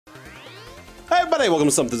everybody! Welcome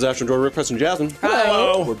to Stumpt, Disaster, Jordan, Rick, Preston, Jasmine.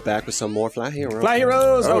 Hello. We're back with some more Fly Heroes. Fly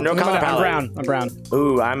Heroes! Oh, no color I'm palette. brown. I'm brown.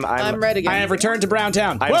 Ooh, I'm red again. I have returned to Brown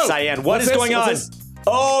Town. I'm Whoa! cyan. What's What is this? going on? What's this?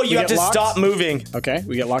 Oh, you have to locked? stop moving. Okay,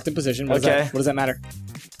 we get locked in position. What Okay. What does that matter?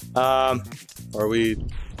 Are we...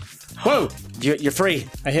 Whoa! You're free.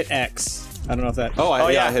 I hit X. I don't know if that... Oh,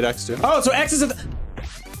 yeah. I hit X too. Oh, so X is a...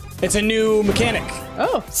 It's a new mechanic.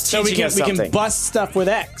 Oh. So we Teaching us can something. bust stuff with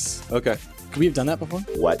X. Okay. Could we have done that before?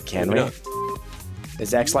 What can we? Yeah.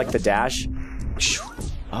 Is X like the dash?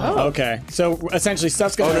 Oh. Okay. So essentially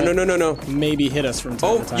stuff's gonna Oh, no. maybe hit us from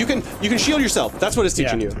time to Oh, time. you can shield yourself. That's what it's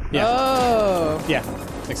teaching you. Yeah. Oh. Yeah.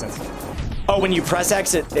 Makes sense. Oh, when you press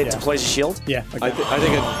X, it deploys a shield? Yeah. Like I that.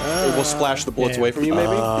 think it will splash the bullets Yeah. away from you, maybe?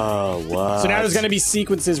 Oh, what? So now there's going to be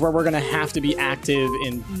sequences where we're going to have to be active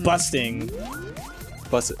in busting.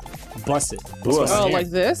 Bust it. Bust it. Ooh, Oh, like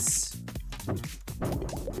this?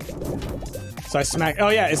 So I smack. Oh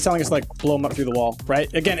yeah, it's telling us like blow them up through the wall,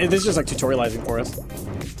 right? Again, this is just like tutorializing for us.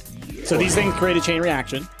 So these things create a chain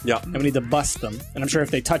reaction. Yeah. And we need to bust them. And I'm sure if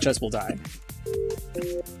they touch us, we'll die.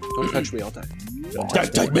 Don't touch me, I'll die. Don't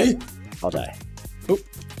touch me. I'll die. Oop.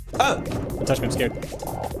 Ah! Don't touch me. I'm scared.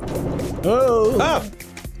 Oh. Ah!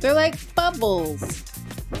 They're like bubbles.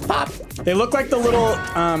 Pop. They look like the little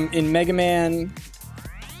in Mega Man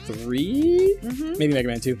 3, maybe Mega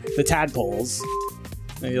Man 2. The tadpoles.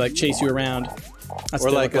 They like chase you around. That's Or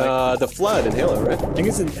what like they look the Flood in Halo, right? I think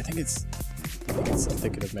it's. I'm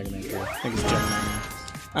thinking of Mega Man 3. I think it's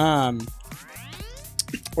Gemini Man.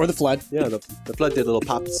 Or the Flood. Yeah, the Flood did little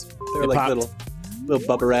pops. They were like popped. little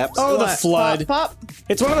bubba wraps. Oh, the What? Flood. Pop, pop.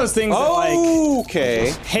 It's one of those things that like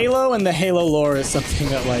okay. Halo and the Halo lore is something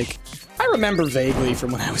that like I remember vaguely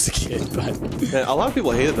from when I was a kid, but Yeah, a lot of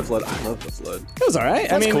people hated the Flood. I love the Flood. it was all right.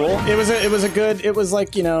 That's cool. It was a good. It was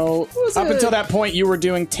like, you know, was up a- until that point you were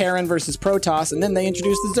doing Terran versus Protoss, and then they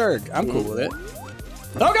introduced the Zerg. I'm cool with it.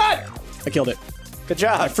 Oh God! I killed it. Good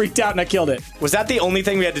job. I freaked out and I killed it. Was that the only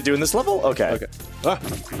thing we had to do in this level? Okay. Okay. Ah.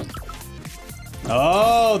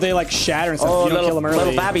 Oh, they like shatter and stuff. Oh, if you don't kill them early.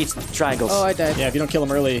 little babby triangles. Oh, I died. Yeah, if you don't kill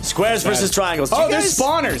them early. Squares versus triangles. Do Oh, you there's guys-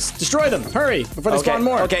 spawners. Destroy them. Hurry before they Okay. spawn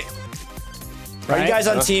more. Okay. Are Right? you guys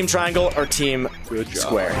on team triangle or team Good job.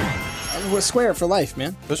 square? We're square for life,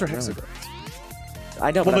 man. Those are hexagons.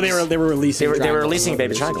 I know, Well, but they were releasing. they were triangles. releasing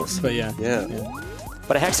baby triangles. But yeah. Yeah.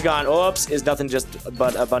 But a hexagon, oops, is nothing just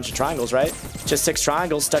but a bunch of triangles, right? Just 6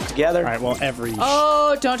 triangles stuck together. All right. Well, every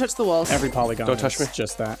Oh, don't touch the walls. polygon. Don't touch is me.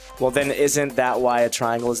 Just that. Well, then isn't that why a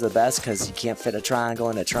triangle is the best? Because you can't fit a triangle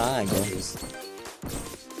in a triangle.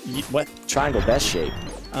 What? Triangle, best shape.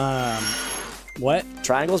 What?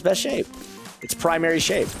 Triangle's best shape. It's primary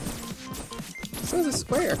shape. So is a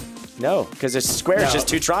square. No, because a square is No. just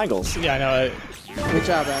 2 triangles. Yeah, I know. Good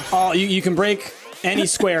job, Ash. Oh, you can break any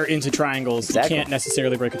square into triangles. Exactly. You can't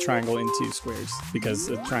necessarily break a triangle into squares because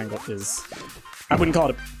a triangle is. I wouldn't call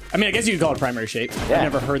it. I mean, I guess you could call it a primary shape. Yeah. I've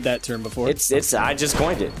never heard that term before. It's. I just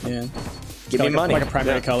coined it. yeah. Give me like money. like a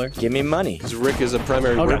primary Yeah. color. Give me money. Because Rick is a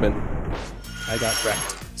primary Okay. wordman. I got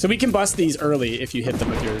wrecked. So we can bust these early if you hit them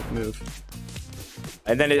with your move.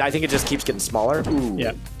 And then I think it just keeps getting smaller. Ooh.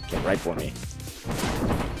 Yeah. Get right for me.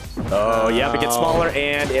 Oh, yep, it gets smaller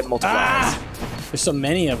and it multiplies. Ah! There's so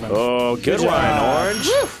many of them. Oh, good one, job. Orange.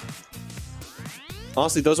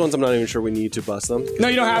 Honestly, those ones I'm not even sure we need to bust them. No,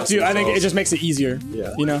 you don't have to. I think it Themselves. just makes it easier.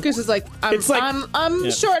 Yeah. You know. Because it's like It's like- I'm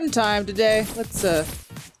Yeah. short in time today. Let's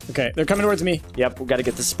Okay, they're coming towards me. Yep, we got to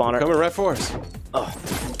get the spawner. Coming right for us.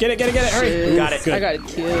 Get it. Hurry. Got it. Good. I got it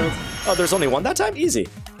killed. Oh, there's only one that time? Easy.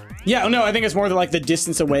 Yeah, no, I think it's more than like the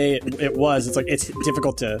distance away it was. It's like it's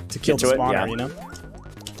difficult to kill Get the to it, spawner, yeah. you know?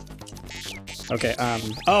 Okay,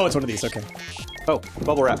 oh, it's one of these, okay. Oh,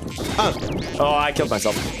 bubble wrap. Ah. Oh, I killed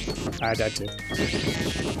myself. I died too.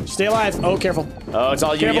 Stay alive. Oh, careful. Oh, it's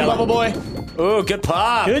all you, Careful, yellow. Bubble Boy. Ooh, good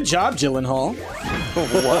pop. Good job, Gyllenhaal.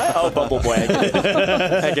 What? Oh, Bubble Boy. I get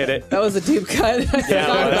it. I get it. That was a deep cut. I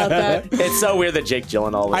forgot about that. It's so weird that Jake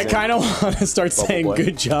Gyllenhaal was I in. kind of want to start saying Boy.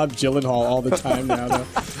 good job, Gyllenhaal all the time now, though.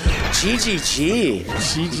 GGG.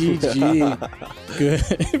 GGG. Good.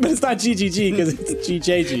 But it's not GGG because it's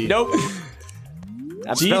GJG. Nope.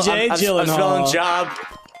 I'm GJ I'm Gyllenhaal. spelling job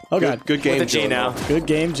Oh, God. Good game, with a G now. Gyllenhaal. Good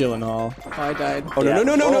game, Gyllenhaal. Oh, I died. Oh, no,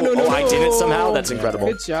 no. Oh, I did it somehow? That's incredible.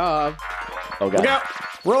 Good job. Oh, God. Look out.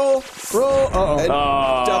 Roll. Uh-oh. This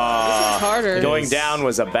is harder. Going down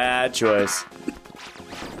was a bad choice.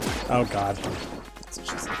 Oh, God.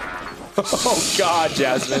 Oh, God,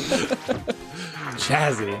 Jasmine.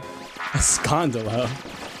 Jazzy. A Scondalo.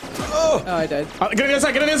 Oh, I died. Get on the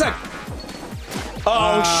other side.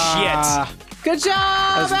 Oh, shit. Good job,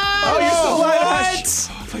 Ash. Oh, you're still alive,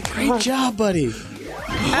 What? Great job, buddy.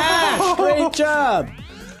 Ash, great job.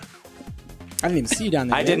 I didn't even see you down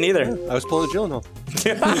there. I didn't either. I was pulling a Gyllenhaal.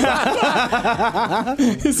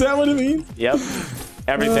 Is that what it means? Yep.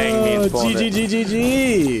 Everything means pulling it.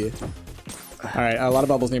 G. All right, a lot of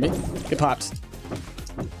bubbles near me. Get popped.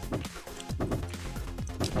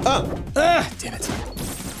 Damn it.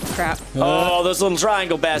 Crap. Oh, those little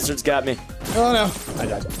triangle bastards got me. Oh no. I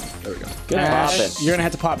died. There we go. Good Ash. Ash. You're gonna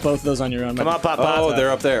have to pop both of those on your own. Come on, Pop Pop. Oh,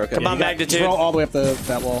 they're up there. Okay. Come on, Just Magnitude. roll all the way up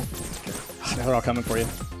that wall. They're all coming for you.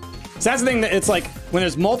 So that's the thing, that it's like when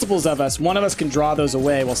there's multiples of us, one of us can draw those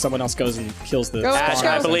away while someone else goes and kills the Go, Ash, Go.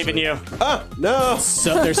 I believe in you. Ah, no.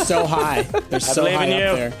 So they're so high. They're so believe high in up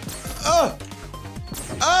you. there.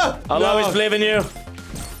 I'll always believe in you.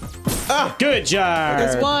 Good job.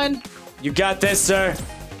 There's one. You got this, sir.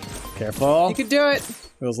 Careful. You can do it.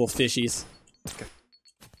 Those little fishies.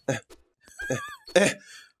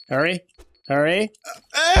 Hurry. Hurry.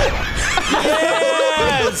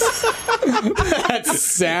 Yes! That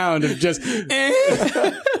sound of just.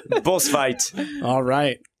 Boss fight. All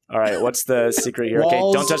right. All right, what's the secret here? Walls Okay,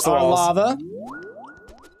 don't touch the are walls. lava.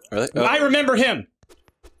 Are they? Oh, I remember him.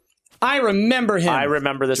 I remember him. I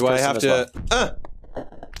remember this do I person have as to? well.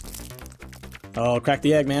 Oh, crack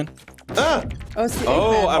the egg, man. Oh, it's the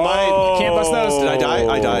Oh, Eggman. am I? Can't bust those. Did I die?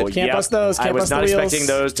 I died. Can't bust those, can't I was bust not the wheels. expecting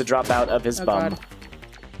those to drop out of his Oh, bum. God.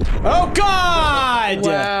 Oh God!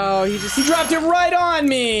 Wow, He dropped it right on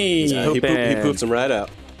me. He Open. pooped them right out.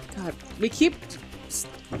 God. We keep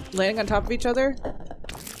landing on top of each other.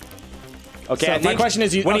 Okay, So I my think question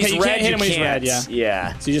is, you when okay, he's you red, can't hit you him when he's red, can't.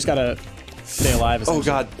 yeah. Yeah. So you just gotta stay alive. Oh essentially.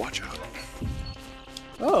 God, watch out!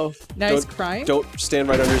 Oh, now he's crying. Don't stand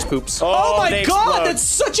right under his poops. Oh my they God! explode. That's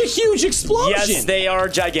such a huge explosion. Yes, they are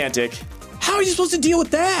gigantic. How are you supposed to deal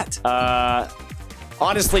with that?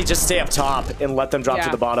 Honestly, just stay up top and let them drop Yeah, to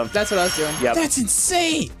the bottom. That's what I was doing. Yep. That's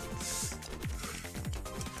insane.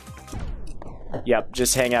 Yep.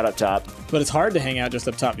 Just hang out up top. But it's hard to hang out just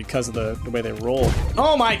up top because of the way they roll.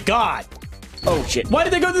 Oh my God! Oh shit. Why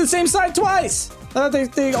did they go to the same side twice? I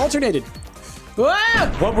thought they alternated.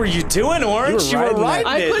 Wow! What were you doing, Orange? You were riding that. riding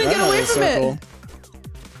I it. couldn't get away from it.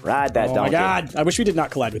 Ride that Oh donkey. my God! I wish we did not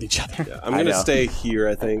collide with each other. I'm I gonna know. stay here.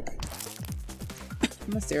 I think. I'm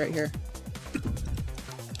gonna stay right here.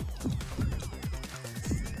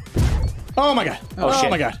 Oh my God! Oh, shit.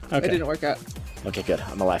 my God! It Okay. didn't work out. Okay, good.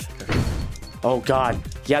 I'm alive. Oh god.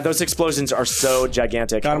 Yeah, those explosions are so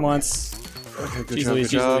gigantic. Got him once. Okay, good Jeez job.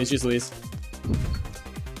 Louise, Good jeez job. Louise, jeez Louise.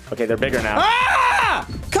 Okay, they're bigger now. Ah!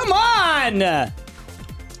 Come on!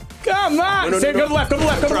 Come on! No, Sam, go to the left, go to the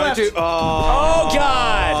left, go to the Trying left. to. Oh. Oh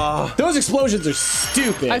god! Those explosions are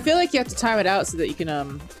stupid. I feel like you have to time it out so that you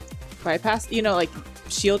can bypass. You know, like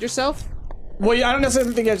shield yourself. Well, I don't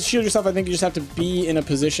necessarily think you have to shield yourself. I think you just have to be in a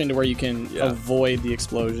position to where you can avoid the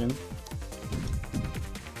explosion.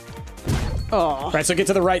 Oh, Right, so get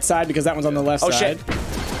to the right side because that one's on the left Oh side. shit.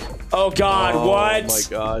 Oh god, Oh what? my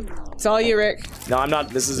God. it's all you, Rick. No, I'm not.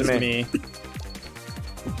 This isn't It's me. me.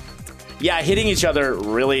 Yeah, hitting each other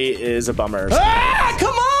really is a bummer. Ah!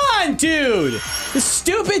 Come on, dude! The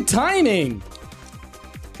stupid timing.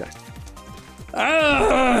 Okay.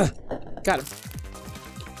 Ah! Got him.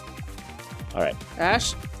 All right.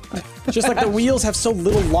 Ash. Just like the wheels have so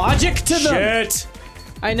little logic to them. Shit.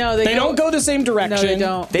 I know They don't go the same direction. No, they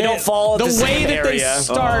don't. They don't fall The the way same that area. they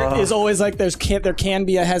start is always like there can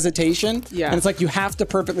be a hesitation. Yeah. And it's like you have to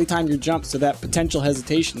perfectly time your jump so that potential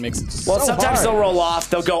hesitation makes it Well, so sometimes hard. they'll roll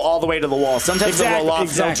off. They'll go all the way to the wall. Sometimes they'll roll off.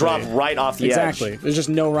 Exactly. They'll drop right off the Exactly. edge. There's just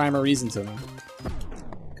no rhyme or reason to them.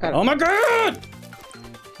 Got him. Oh my God!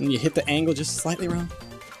 And you hit the angle just slightly wrong.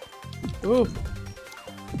 Ooh.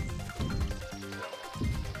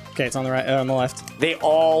 Okay, it's on the right, on the left. They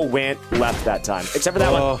all went left that time, except for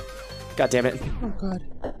that one. Oh. God damn it. Oh God.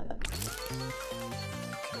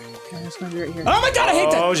 Okay, I'm just gonna be right here. Oh my God, I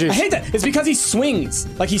hate that! Oh, jeez. I hate that! It's because he swings.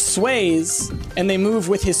 Like he sways, and they move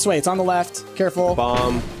with his sway. It's on the left. Careful.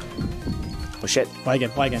 Bomb. Oh shit. Why again?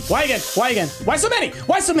 Why again? Why again? Why again? Why so many?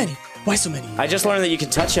 Why so many? Why so many? I just learned that you can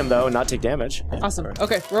touch him though and not take damage. Awesome.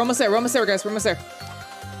 Okay, we're almost there. We're almost there, guys. We're almost there.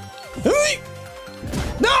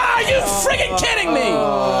 No, are you friggin' kidding me?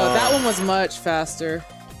 Oh, that one was much faster.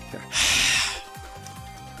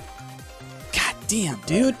 God damn,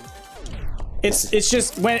 dude. It's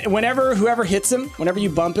just whenever whoever hits him, whenever you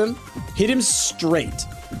bump him, hit him straight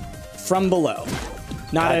from below,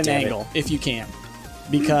 not God at an damn it. angle if you can,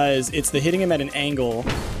 because it's the hitting him at an angle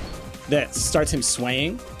that starts him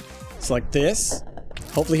swaying. It's like this.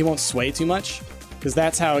 Hopefully he won't sway too much, because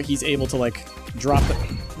that's how he's able to like drop it.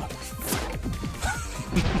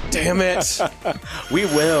 Damn it. We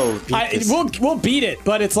will beat this. We'll beat it,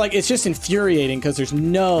 but it's like it's just infuriating because there's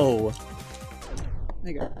no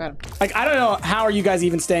There you go. Got him. Like, I don't know, how are you guys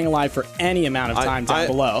even staying alive for any amount of time down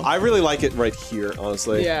below? I really like it right here,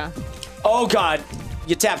 honestly. Yeah. Oh God,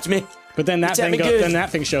 you tapped me. But then that thing then that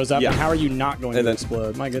thing shows up, Yeah. and how are you not going And to then-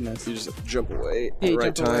 explode? My goodness. You just jump away at Yeah, the you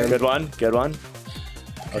right jump away. time. Good one. Good one.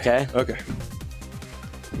 Okay. Okay.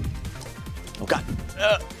 Oh God.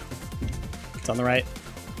 It's on the right.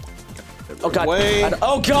 Oh God. Away.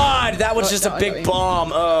 Oh God, that was Oh, just no, a I big got you.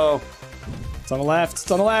 bomb. Oh. It's on the left.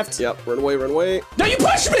 It's on the left. Yep. Run away. Run away. No, you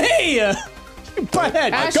pushed me! You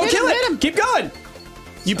butthead. Ash, Go hit kill him, it. hit him. Keep going.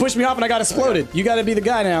 You pushed me off and I got exploded. You got to be the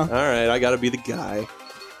guy now. All right. I gotta be the guy.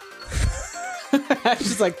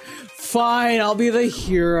 She's like, fine, I'll be the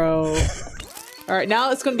hero. All right,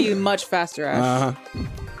 now it's gonna be much faster, Ash.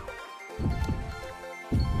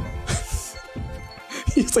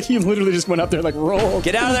 It's like he literally just went up there like, roll.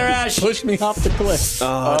 Get out of there, Ash. Pushed me off the cliff.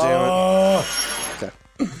 Oh, damn it.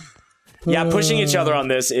 Okay. Yeah, pushing each other on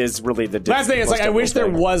this is really the Last thing is, most like, I wish there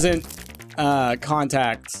difficult wasn't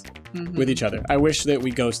contact with each other. I wish that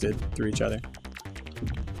we ghosted through each other.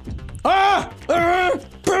 Ah!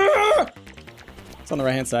 It's on the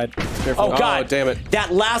right-hand side. Careful. Oh God, Oh, damn it.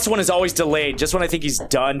 That last one is always delayed. Just when I think he's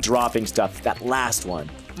done dropping stuff, that last one.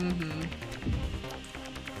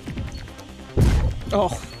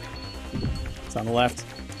 Oh, It's on the left.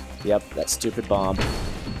 Yep, that stupid bomb.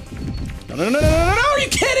 No, no, no, no, no, no, no! Are you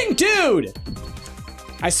kidding, dude?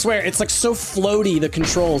 I swear, it's like so floaty, the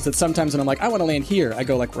controls, that sometimes when I'm like, I want to land here, I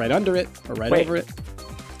go like right under it or right Wait. over it.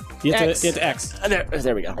 You have X. to X.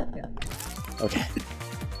 There we go. Okay.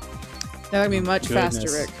 that's gonna be much faster,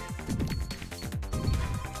 Goodness. Rick. All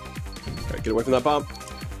right, get away from that bomb.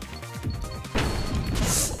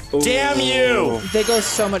 Damn you! They go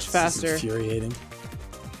so much faster. Infuriating.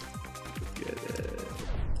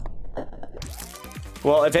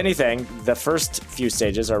 Well, if anything, the first few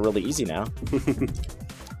stages are really easy now. It's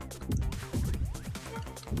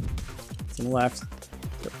on the left.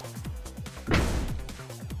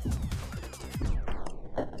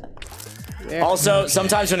 There. Also,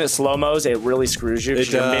 sometimes when it slow-mos, it really screws you because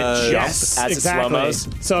It you're does. mid-jump Yes, as exactly. it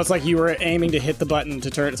slow-mos. So it's like you were aiming to hit the button to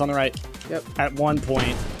turn. It's on the right Yep. at one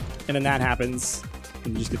point, and then that happens,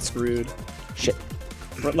 and you just get screwed. Shit.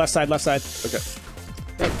 Left side, left side. Okay.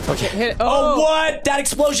 Okay. Hit it. Oh, what? That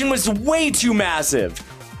explosion was way too massive.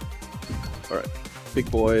 All right. Big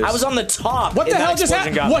boys. I was on the top. What the and that hell just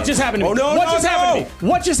explosion happened? got What me. just happened to me? Oh, no, what no, just happened no! to me?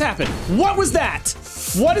 What just happened? What was that?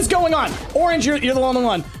 What is going on? Orange, you're the only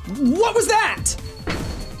one. What was that?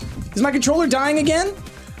 Is my controller dying again?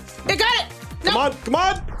 I got it. Come on. Come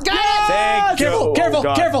on. Got Thank you. Careful, Oh, careful,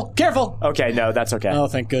 God. careful, careful. Okay, no, that's okay. Oh,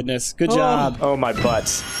 thank goodness. Good job. Oh, my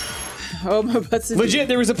butts. it. Oh, my butt's in Legit,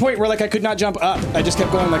 there was a point where like I could not jump up. I just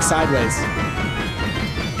kept going like sideways.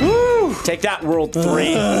 Woo! Take that, World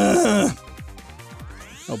 3.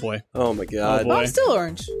 Oh boy. Oh my God. Oh, boy. I'm still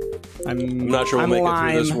orange. I'm not sure we'll make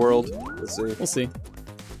it through this world. Let's see. We'll see.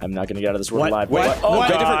 I'm not going to get out of this world What? alive. What? Oh, What?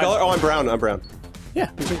 God. Different color? Oh, I'm brown. I'm brown. Yeah,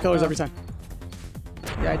 we change colors every time.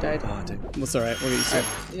 Yeah, I died. That's all right. We'll get used to it.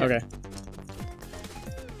 Yeah. Okay.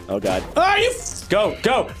 Oh, God. Are you? Go,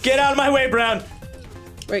 go. Get out of my way, Brown.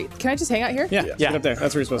 Wait, can I just hang out here? Yeah, Yeah. get up there.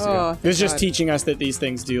 That's where you're supposed to Oh, go. This is just God. teaching us that these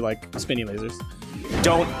things do like spinny lasers.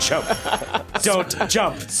 Don't jump. Don't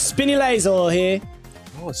jump. Spinny laser here.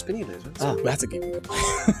 Oh, spinny laser. Oh, that's a game.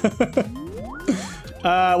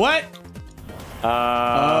 What?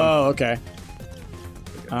 Oh, okay.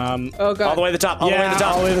 Oh, God. All the way to the top. All the way to Yeah, the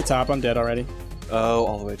top. all the way to the top. I'm dead already. Oh,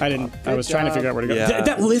 all the way to I the didn't. top. I was trying to figure out where to go. Yeah.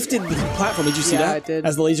 That lifted the platform. Did you see Yeah, that? I did.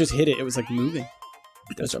 As the lasers hit it, it was like moving.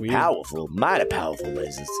 That's weird. Powerful, mighty powerful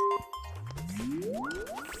lasers.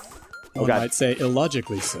 One God. might say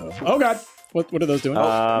illogically so. Oh God. What are those doing?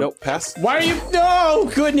 Nope, pass. Why are you?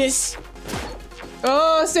 No, goodness.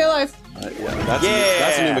 Oh, stay alive. Yeah,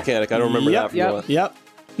 that's a new mechanic. I don't remember Yep, that from yep. the Yep.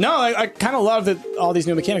 No, I kind of love that all these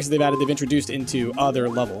new mechanics that they've introduced into other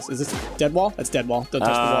levels. Is this dead wall? That's dead wall. Don't touch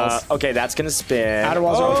the walls. Okay, that's going to spin. Outer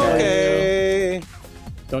walls are okay. Okay.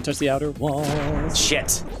 Don't touch the outer walls.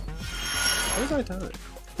 Shit. What was I doing?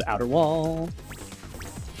 The outer wall.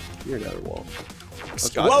 You're an outer wall.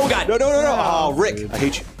 Whoa, God. No, no, no, no. Oh, Rick. I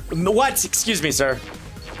hate you. What? Excuse me, sir.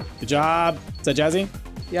 Good job. Is that Jazzy?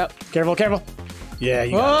 Yep. Careful, careful. Yeah,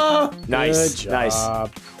 you got it. Nice. Good Nice.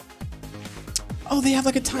 job. Oh, they have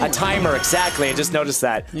like a timer. A timer, exactly. I just noticed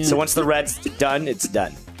that. So once the red's done, it's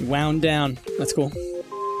done. Wound down. That's cool.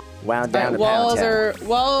 Wound down to walls pound town.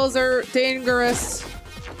 walls are dangerous.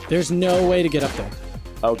 There's no way to get up there.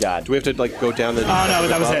 Oh, God. Do we have to like go down the? Oh no,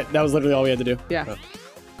 that was it. That was literally all we had to do. Yeah.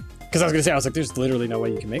 Because I was gonna say, I was like, there's literally no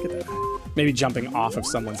way you can make it that high. Maybe jumping off of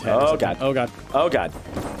someone's head. or Oh, something. God. Oh God. Oh, God.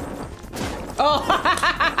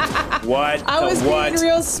 What? I was being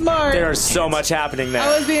real smart. There's so much happening there.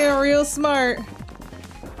 I was being real smart.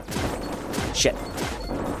 Shit.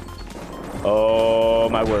 Oh,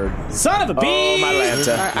 my word. Son of a bee! Oh, my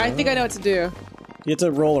Lanta. Alright, I think I know what to do. You have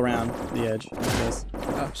to roll around the edge. Like this.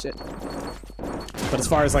 Oh shit. But as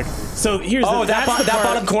far as like, so here's Oh, that's the that part-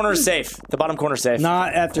 bottom corner is safe. The bottom corner is safe.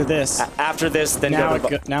 Not after this. After this, then Now go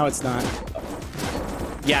to now it's not.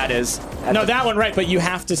 Yeah, it is. No, that one right, but you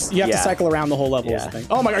have to to cycle around the whole level. Yeah. Thing.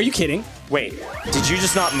 Oh my, are you kidding? Wait, did you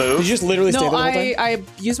just not move? Did you just literally stay No, there the whole time?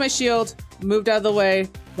 I used my shield, moved out of the way,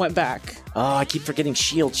 went back. Oh, I keep forgetting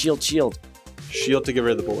shield. Shield to get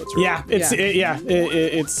rid of the bullets. Right? Yeah,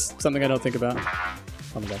 it's something I don't think about.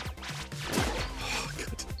 Oh my god.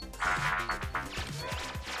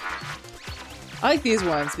 I like these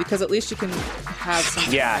ones because at least you can have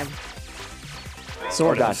some Yeah. time.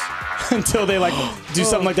 Sort Oh, of. God. Until they like do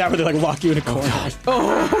something like that where they like lock you in a corner.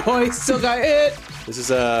 Oh, I still got it. This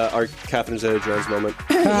is our Catherine Zeta-Jones moment.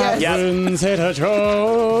 Yes. Catherine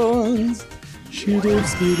Zeta-Jones, shooting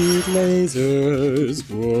speedy lasers.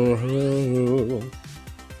 Whoa.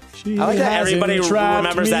 She I like that has everybody entrapped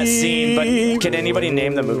remembers that scene, but can anybody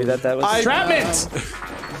name the movie that was? Entrapment!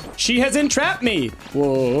 She has entrapped me!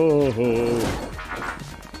 Whoa.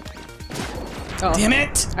 Oh. Damn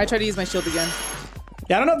it! I tried to use my shield again.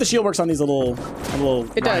 Yeah, I don't know if the shield works on these little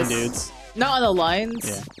It line does. dudes. Not on the lines.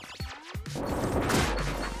 Yeah.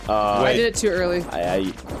 I did it too early.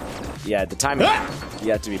 Yeah, the timing. Ah!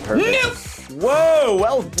 You have to be perfect. Nope. Whoa,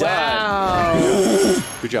 well done. Wow.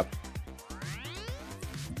 Good job.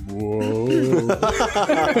 Whoa.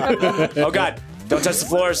 Oh God! Don't touch the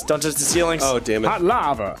floors. Don't touch the ceilings. Oh, damn it. Hot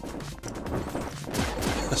lava.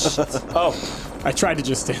 Oh. I tried to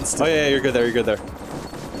just stand still. Oh, yeah, you're good there. You're good there.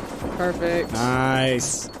 Perfect.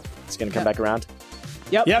 Nice. It's gonna come back around.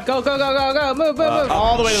 Yep. Yep. Go, go, go, go, go. Move, move, move.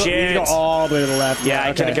 All the way to the, you shit. go all the way to the left. Yeah,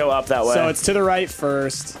 I couldn't go up that way. So it's to the right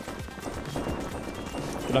first.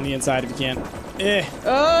 Get on the inside if you can. Eh.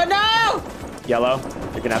 Oh, no! Yellow.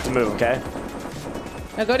 You're gonna have to move, okay?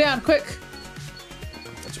 Now go down, quick.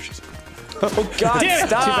 That's what she said. Oh God! Damn it!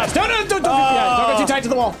 Stop! Too fast. Don't go too tight to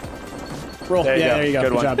the wall. Roll. There you go. There you go.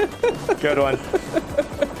 Good one. job. Good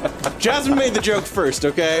one. Jasmine made the joke first,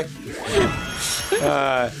 okay?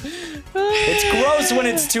 It's gross when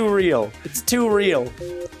it's too real. It's too real.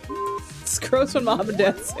 It's gross when mom and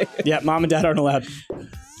dad say it. Yeah, mom and dad aren't allowed.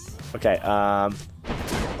 Okay.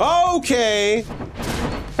 Okay.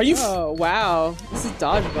 Are you? Oh, wow. This is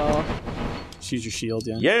dodgeball. Just use your shield,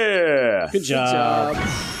 yeah. Yeah. Good job. Good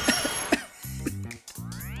job.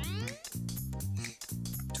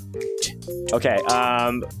 Okay.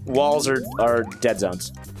 Walls are dead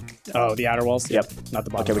zones. Oh, the outer walls. Yep. Not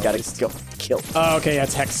the bottom. Okay, we gotta walls. go kill. Oh, okay. Yeah,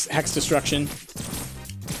 it's hex destruction.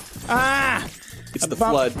 Ah! It's the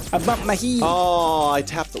bump- flood. I bumped my heel. Oh, I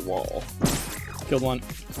tapped the wall. Killed one.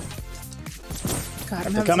 God,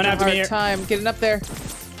 I'm having coming such a after me hard here. time getting up there.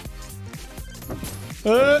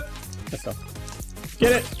 Let's go.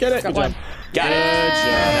 Get it. Get it. Got Good one. job. Got it.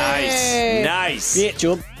 Yay. Nice. Nice. Yeah,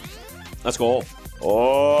 Job. Let's go.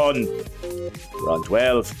 On. We're on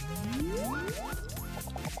 12.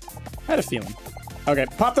 I had a feeling. Okay,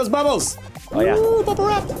 pop those bubbles. Oh yeah. Ooh, bubble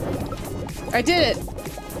wrap. I did it.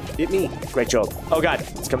 Hit me. Great job. Oh God.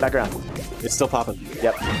 Let's come back around. It's still popping.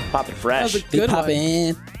 Yep. Pop it That fresh. was a good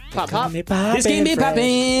one. Pop, pop. This game be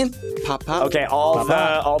popping. Pop, pop. Okay.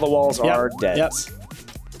 All the walls are dead. Yep.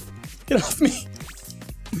 Get off me.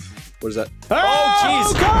 What is that? Oh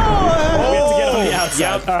jeez. We have to get on the outside.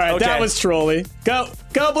 Yep. All right, Okay. that was trolly. Go,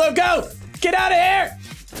 go, Blue, go! Get out of here!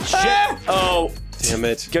 Shit. Oh. Damn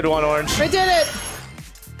it. Good one, Orange. I did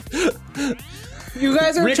it. You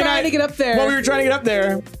guys were Rick and trying I- to get up there. Well, we were trying to get up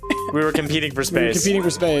there. We were competing for We were space. competing for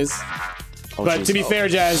space. Oh, But jeez. to be fair,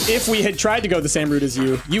 Jazz, if we had tried to go the same route as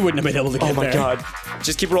you, you wouldn't have been able to get Oh my there. God.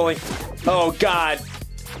 Just keep rolling. Oh God.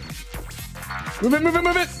 Move it, move it,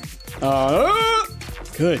 move it!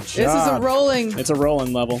 Good job. This is a rolling. It's a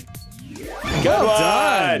rolling level. Good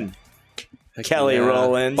done. one. Kelly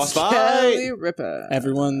Rollins. Boss fight. Kelly Ripa.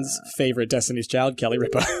 Everyone's favorite Destiny's Child, Kelly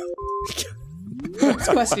Ripa. It's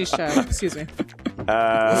Questy's child. Excuse me. What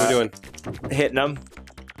are we doing? Hitting him.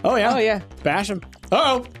 Oh, yeah. Oh, yeah. Bash him.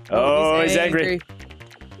 Uh-oh. Oh, he's angry.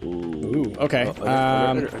 Ooh, okay.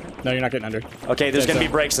 under. No, you're not getting under. Okay, there's Dead gonna be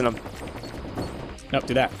zone. breaks in him. Nope,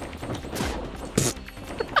 do that.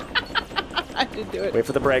 I did do it. Wait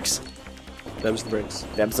for the breaks. Them's the brakes.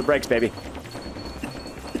 Them's the breaks, baby.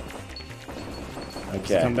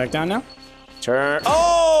 Okay. Come back down now. Turn.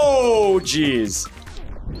 Oh, jeez.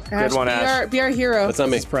 Ash, one, be Ash. Our, be our hero. That's not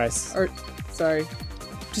me. This price. Or, sorry.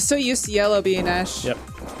 Just so used to yellow being Ash. Yep.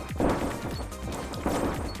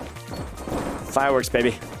 Fireworks,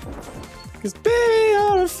 baby. Cause baby,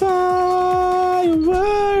 you're a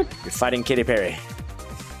firework. You're fighting Katy Perry.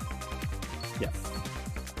 Yeah.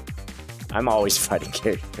 I'm always fighting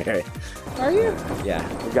Katy Perry. Are you? Yeah,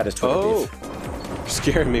 we've got a Twitter Oh, beef. you're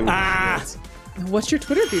scaring me. With What's your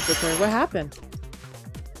Twitter beef with her? What happened?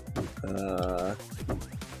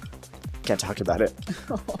 Can't talk about it.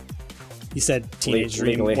 He said Teenage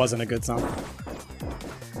Dream Legally. wasn't a good song.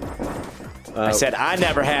 I said I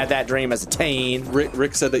never had that dream as a teen.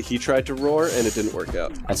 Rick said that he tried to roar and it didn't work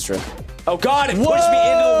out. That's true. Oh God, it pushed me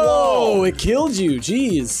into the wall. Oh, it killed you.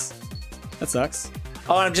 Jeez. That sucks.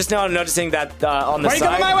 Oh, I'm just now noticing that on the Why are you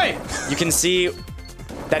side, coming my way? you can see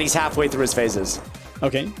that he's halfway through his phases.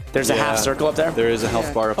 Okay. There's a half Yeah. circle up there. There is a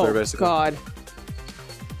health bar up there, Oh, basically. God.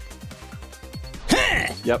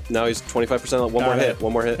 Yep, now he's 25%. One Got more it. hit.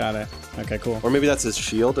 One more hit. Got it. Okay, cool. Or maybe that's his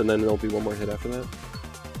shield, and then there'll be one more hit after that.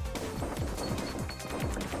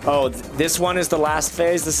 Oh, this one is the last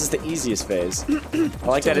phase. This is the easiest phase. I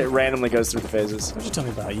like that it randomly goes through the phases. What'd you tell me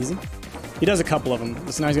about? Easy? He does a couple of them.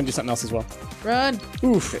 So now he's gonna do something else as well. Run.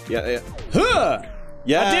 Oof. Yeah. Huh!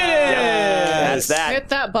 Yeah. I did it! That's that. Hit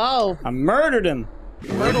that bow. I murdered him.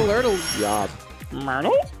 Myrtle, Lurtle. Job.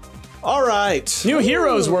 Myrtle? All right. New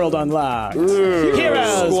Heroes World unlocked.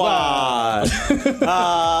 Heroes Squad.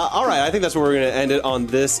 All right, I think that's where we're going to end it on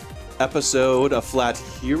this episode of Flat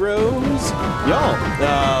Heroes. Y'all,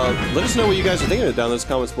 let us know what you guys are thinking down in those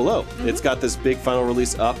comments below. It's got this big final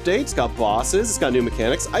release update. It's got bosses. It's got new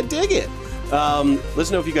mechanics. I dig it. Let us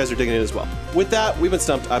know if you guys are digging it as well. With that, we've been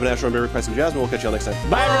Stumped. I've been Asher, I'm requesting Jasmine. We'll catch you all next time.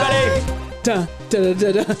 Bye, everybody. Da, da,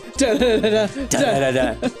 da, da, da, da, da,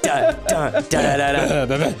 da,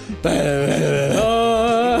 da.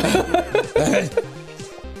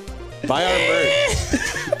 Buy our merch.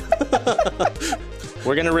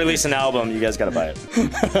 We're gonna release an album. You guys gotta buy it.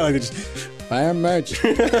 Buy our merch.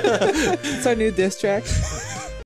 It's our new diss track.